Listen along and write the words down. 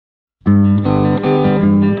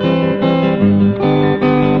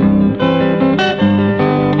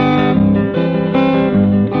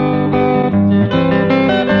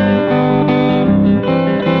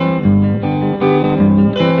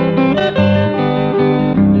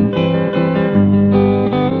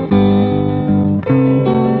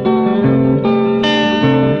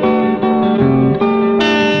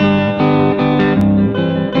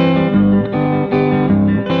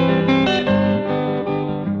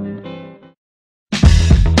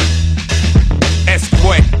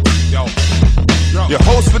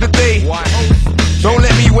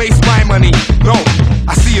money. No,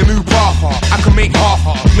 I see a new path. I can make half,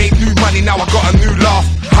 make new money, now I got a new laugh.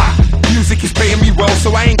 Ha, music is paying me well,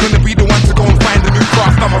 so I ain't gonna be the one to go and find a new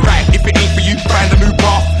craft. I'm alright, if it ain't for you, find a new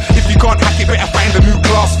path. If you can't hack it, better find a new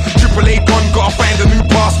class. Triple A gone, gotta find a new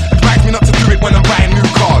pass. Drive me not to do it when I'm buying new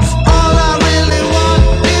cars. All I really want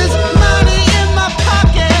is money in my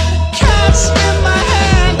pocket, cash in my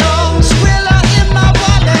hand, oh, Skrilla in my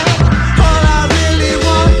wallet. All I really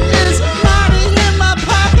want is money in my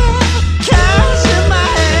pocket, cash in my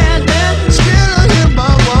hand, and Skrilla in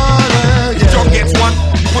my wallet. John gets one,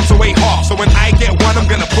 he puts away half. So when I get one, I'm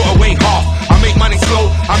gonna